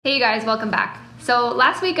Hey you guys, welcome back. So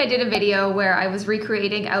last week I did a video where I was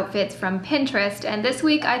recreating outfits from Pinterest, and this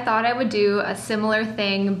week I thought I would do a similar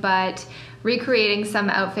thing but recreating some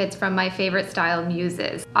outfits from my favorite style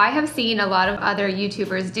muses. I have seen a lot of other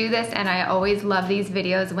YouTubers do this and I always love these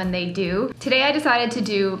videos when they do. Today I decided to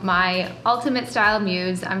do my ultimate style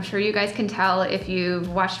muse. I'm sure you guys can tell if you've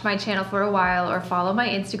watched my channel for a while or follow my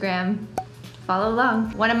Instagram. Follow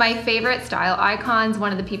along. One of my favorite style icons,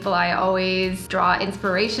 one of the people I always draw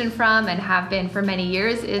inspiration from and have been for many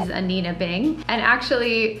years, is Anine Bing. And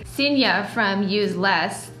actually, Sinya from Use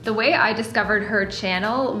Less, the way I discovered her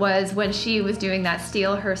channel was when she was doing that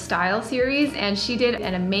Steal Her Style series, and she did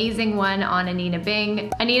an amazing one on Anine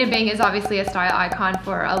Bing. Anine Bing is obviously a style icon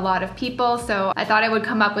for a lot of people, so I thought I would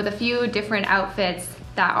come up with a few different outfits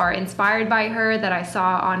that are inspired by her that I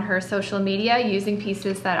saw on her social media using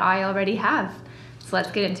pieces that I already have. So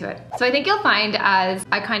let's get into it. So I think you'll find as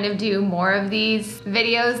I kind of do more of these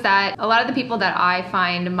videos that a lot of the people that I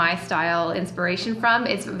find my style inspiration from,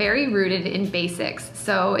 it's very rooted in basics.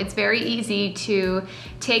 So it's very easy to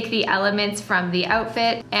take the elements from the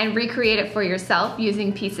outfit and recreate it for yourself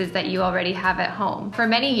using pieces that you already have at home. For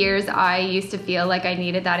many years, I used to feel like I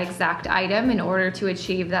needed that exact item in order to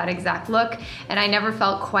achieve that exact look, and I never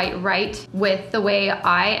felt quite right with the way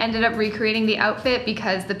I ended up recreating the outfit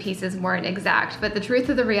because the pieces weren't exact. But the truth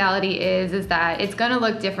of the reality is that it's gonna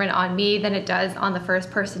look different on me than it does on the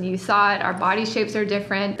first person you saw it. Our body shapes are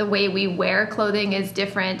different, the way we wear clothing is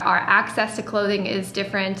different, our access to clothing is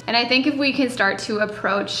different. And I think if we can start to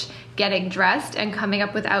approach getting dressed and coming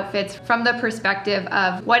up with outfits from the perspective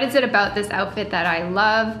of what is it about this outfit that I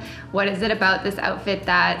love, what is it about this outfit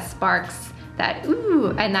that sparks that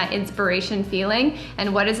ooh and that inspiration feeling,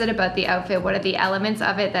 and what is it about the outfit, what are the elements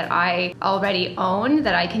of it that I already own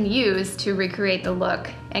that I can use to recreate the look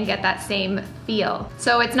and get that same feel.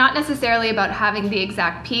 So it's not necessarily about having the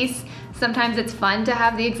exact piece. Sometimes it's fun to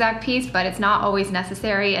have the exact piece, but it's not always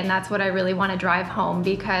necessary, and that's what I really want to drive home,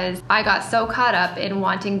 because I got so caught up in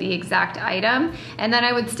wanting the exact item, and then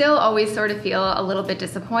I would still always sort of feel a little bit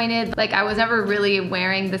disappointed, like I was never really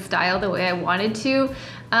wearing the style the way I wanted to.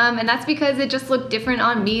 And that's because it just looked different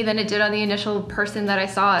on me than it did on the initial person that I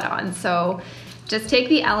saw it on. So just take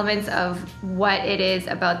the elements of what it is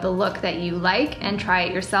about the look that you like and try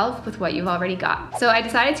it yourself with what you've already got. So I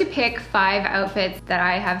decided to pick 5 outfits that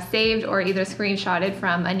I have saved or either screenshotted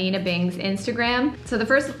from Anine Bing's Instagram. So the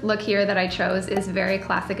first look here that I chose is very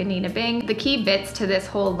classic Anine Bing. The key bits to this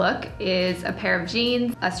whole look is a pair of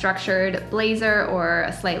jeans, a structured blazer or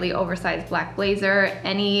a slightly oversized black blazer,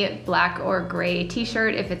 any black or gray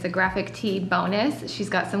t-shirt if it's a graphic tee bonus. She's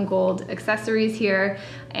got some gold accessories here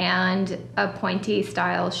and a pointy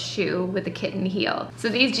style shoe with a kitten heel. So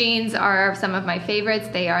these jeans are some of my favorites.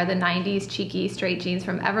 They are the 90s cheeky straight jeans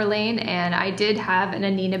from Everlane, and I did have an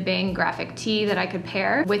Anine Bing graphic tee that I could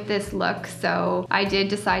pair with this look, so I did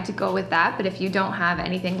decide to go with that. But if you don't have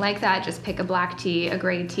anything like that, just pick a black tee, a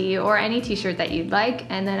gray tee, or any t-shirt that you'd like.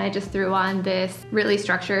 And then I just threw on this really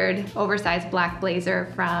structured oversized black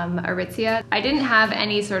blazer from Aritzia. I didn't have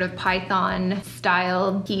any sort of python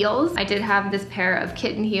style heels. I did have this pair of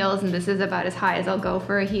kitten heels, and this is about as high as I'll go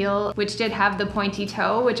for a heel, which did have the pointy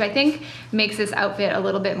toe, which I think makes this outfit a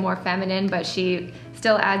little bit more feminine, but she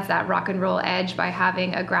still adds that rock and roll edge by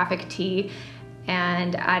having a graphic tee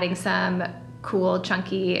and adding some cool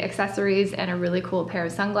chunky accessories and a really cool pair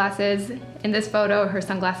of sunglasses. In this photo, her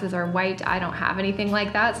sunglasses are white. I don't have anything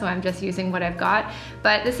like that, so I'm just using what I've got.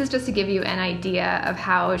 But this is just to give you an idea of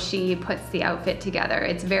how she puts the outfit together.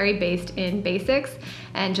 It's very based in basics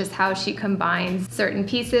and just how she combines certain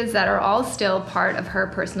pieces that are all still part of her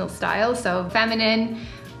personal style. So feminine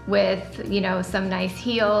with, you know, some nice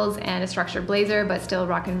heels and a structured blazer, but still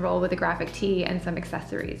rock and roll with a graphic tee and some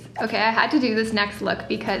accessories. Okay, I had to do this next look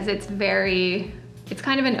because it's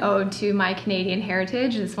kind of an ode to my Canadian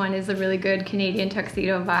heritage. This one is a really good Canadian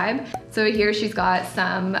tuxedo vibe. So here she's got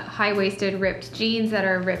some high-waisted ripped jeans that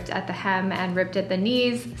are ripped at the hem and ripped at the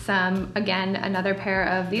knees. Again, another pair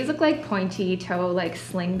of, these look like pointy toe, like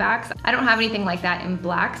slingbacks. I don't have anything like that in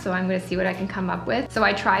black, so I'm gonna see what I can come up with. So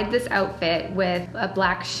I tried this outfit with a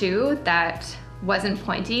black shoe that wasn't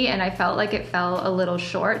pointy, and I felt like it fell a little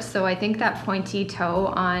short. So I think that pointy toe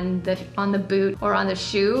on the boot or on the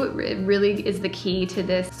shoe really is the key to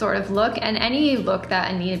this sort of look, and any look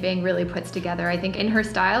that Anine Bing really puts together. I think in her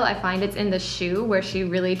style, I find it's in the shoe where she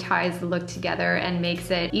really ties the look together and makes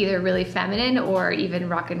it either really feminine or even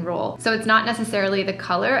rock and roll. So it's not necessarily the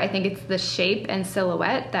color, I think it's the shape and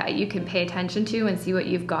silhouette that you can pay attention to and see what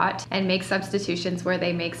you've got and make substitutions where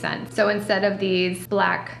they make sense. So instead of these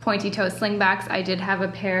black pointy toe slingbacks, I did have a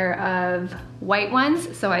pair of white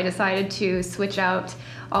ones, so I decided to switch out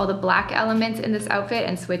all the black elements in this outfit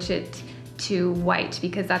and switch it to white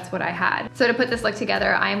because that's what I had. So to put this look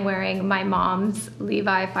together, I'm wearing my mom's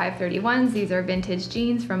Levi 531s. These are vintage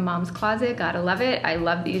jeans from mom's closet. Gotta love it. I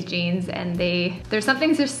love these jeans, and there's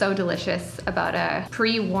something just so delicious about a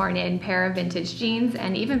pre-worn in pair of vintage jeans,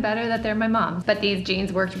 and even better that they're my mom's. But these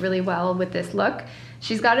jeans worked really well with this look.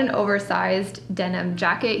 She's got an oversized denim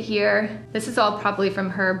jacket here. This is all probably from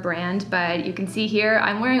her brand, but you can see here,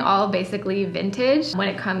 I'm wearing all basically vintage when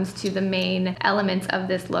it comes to the main elements of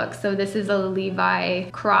this look. So this is a Levi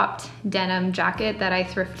cropped denim jacket that I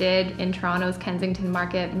thrifted in Toronto's Kensington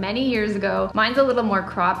Market many years ago. Mine's a little more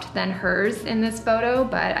cropped than hers in this photo,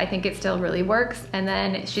 but I think it still really works. And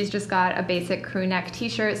then she's just got a basic crew neck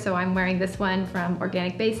t-shirt, so I'm wearing this one from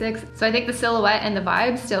Organic Basics. So I think the silhouette and the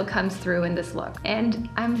vibe still comes through in this look. And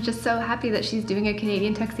I'm just so happy that she's doing a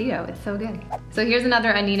Canadian tuxedo. It's so good. So here's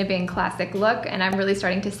another Anine Bing classic look, and I'm really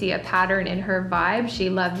starting to see a pattern in her vibe. She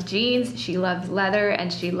loves jeans, she loves leather,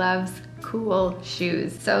 and she loves cool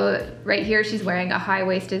shoes. So right here she's wearing a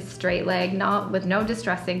high-waisted straight leg, with no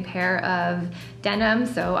distressing pair of denim.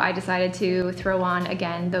 So I decided to throw on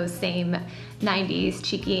again those same 90s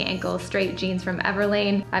cheeky ankle straight jeans from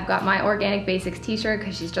Everlane. I've got my Organic Basics t-shirt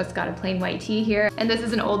because she's just got a plain white tee here. And this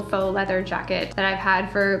is an old faux leather jacket that I've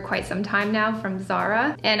had for quite some time now from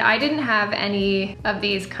Zara. And I didn't have any of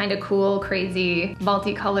these kind of cool, crazy,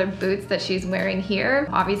 multicolored boots that she's wearing here.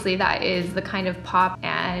 Obviously that is the kind of pop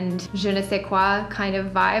and je ne sais quoi kind of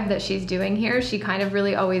vibe that she's doing here. She kind of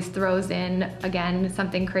really always throws in, again,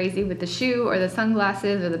 something crazy with the shoe or the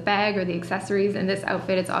sunglasses or the bag or the accessories. In this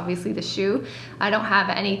outfit, it's obviously the shoe. I don't have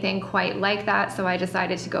anything quite like that, so I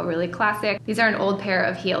decided to go really classic. These are an old pair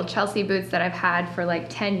of heeled Chelsea boots that I've had for like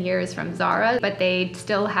 10 years from Zara, but they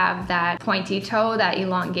still have that pointy toe, that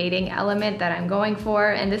elongating element that I'm going for.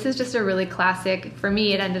 And this is just a really classic, for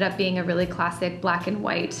me, it ended up being a really classic black and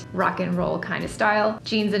white rock and roll kind of style.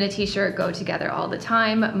 Jeans and a t-shirt go together all the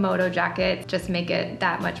time. Moto jacket, just make it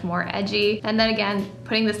that much more edgy. And then again,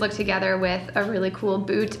 putting this look together with a really cool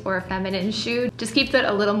boot or a feminine shoe just keeps it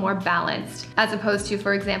a little more balanced, as opposed to,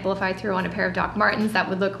 for example, if I threw on a pair of Doc Martens, that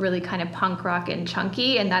would look really kind of punk rock and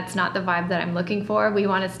chunky, and that's not the vibe that I'm looking for. We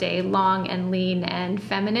want to stay long and lean and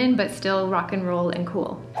feminine, but still rock and roll and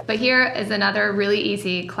cool. But here is another really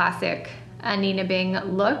easy classic Anine Bing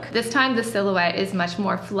look. This time the silhouette is much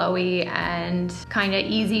more flowy and kind of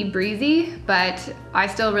easy breezy, but I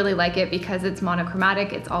still really like it because it's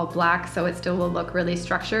monochromatic, it's all black, so it still will look really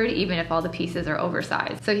structured even if all the pieces are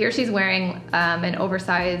oversized. So here she's wearing an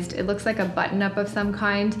oversized, it looks like a button-up of some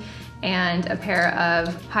kind, and a pair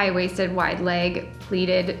of high-waisted wide leg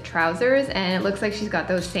pleated trousers, and it looks like she's got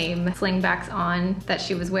those same slingbacks on that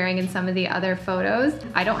she was wearing in some of the other photos.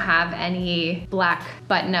 I don't have any black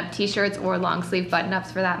button-up t-shirts or long sleeve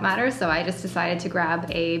button-ups for that matter, so I just decided to grab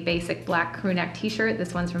a basic black crew neck t-shirt.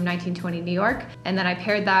 This one's from 1920 New York, and then I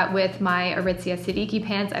paired that with my Aritzia Siddiqui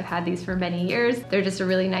pants. I've had these for many years. They're just a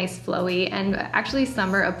really nice flowy and actually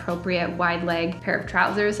summer appropriate wide leg pair of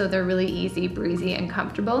trousers, so they're really easy, breezy, and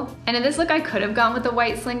comfortable. And in this look I could have gone with the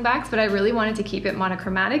white slingbacks, but I really wanted to keep it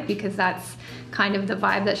monochromatic because that's kind of the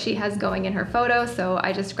vibe that she has going in her photo, so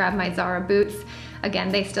I just grabbed my Zara boots. Again,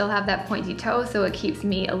 they still have that pointy toe, so it keeps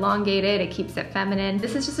me elongated, it keeps it feminine.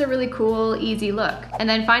 This is just a really cool, easy look. And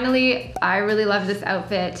then finally, I really love this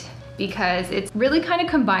outfit because it's really kind of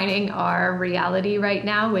combining our reality right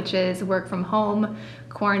now, which is work from home,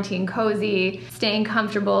 quarantine cozy, staying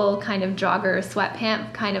comfortable, kind of jogger,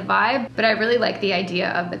 sweatpant kind of vibe. But I really like the idea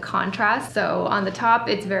of the contrast. So on the top,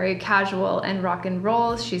 it's very casual and rock and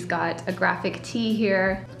roll. She's got a graphic tee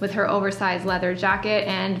here with her oversized leather jacket.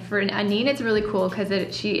 And for Anine, it's really cool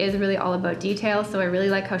because she is really all about detail. So I really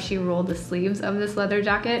like how she rolled the sleeves of this leather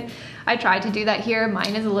jacket. I tried to do that here.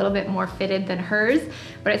 Mine is a little bit more fitted than hers,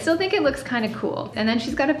 but I still think it looks kind of cool. And then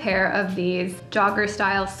she's got a pair of these jogger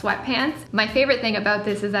style sweatpants. My favorite thing about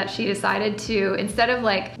this is that she decided to, instead of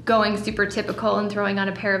like going super typical and throwing on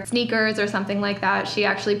a pair of sneakers or something like that, she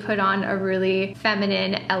actually put on a really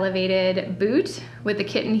feminine elevated boot with a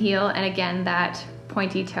kitten heel, and again, that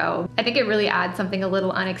pointy toe. I think it really adds something a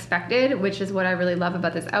little unexpected, which is what I really love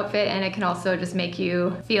about this outfit, and it can also just make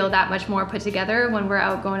you feel that much more put together when we're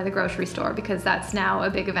out going to the grocery store, because that's now a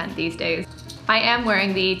big event these days. I am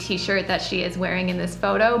wearing the t-shirt that she is wearing in this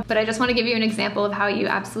photo, but I just want to give you an example of how you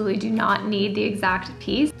absolutely do not need the exact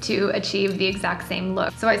piece to achieve the exact same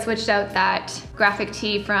look. So I switched out that graphic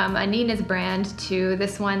tee from Anine's brand to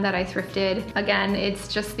this one that I thrifted. Again, it's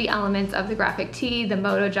just the elements of the graphic tee, the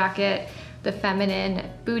moto jacket, the feminine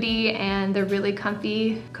booty, and the really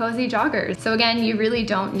comfy, cozy joggers. So again, you really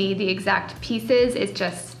don't need the exact pieces. It's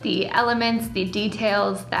just the elements, the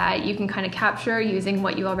details that you can kind of capture using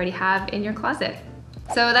what you already have in your closet.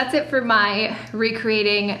 So that's it for my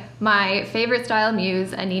recreating my favorite style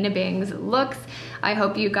muse, Anine Bing's looks. I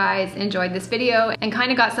hope you guys enjoyed this video and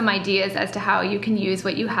kind of got some ideas as to how you can use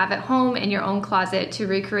what you have at home in your own closet to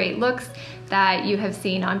recreate looks that you have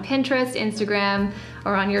seen on Pinterest, Instagram,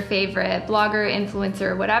 or on your favorite blogger,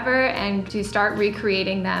 influencer, whatever, and to start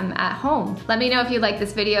recreating them at home. Let me know if you like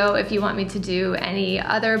this video, if you want me to do any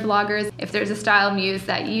other bloggers, if there's a style muse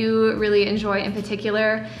that you really enjoy in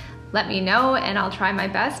particular. Let me know and I'll try my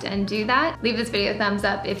best and do that. Leave this video a thumbs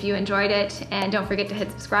up if you enjoyed it, and don't forget to hit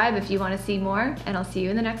subscribe if you want to see more, and I'll see you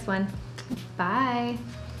in the next one. Bye.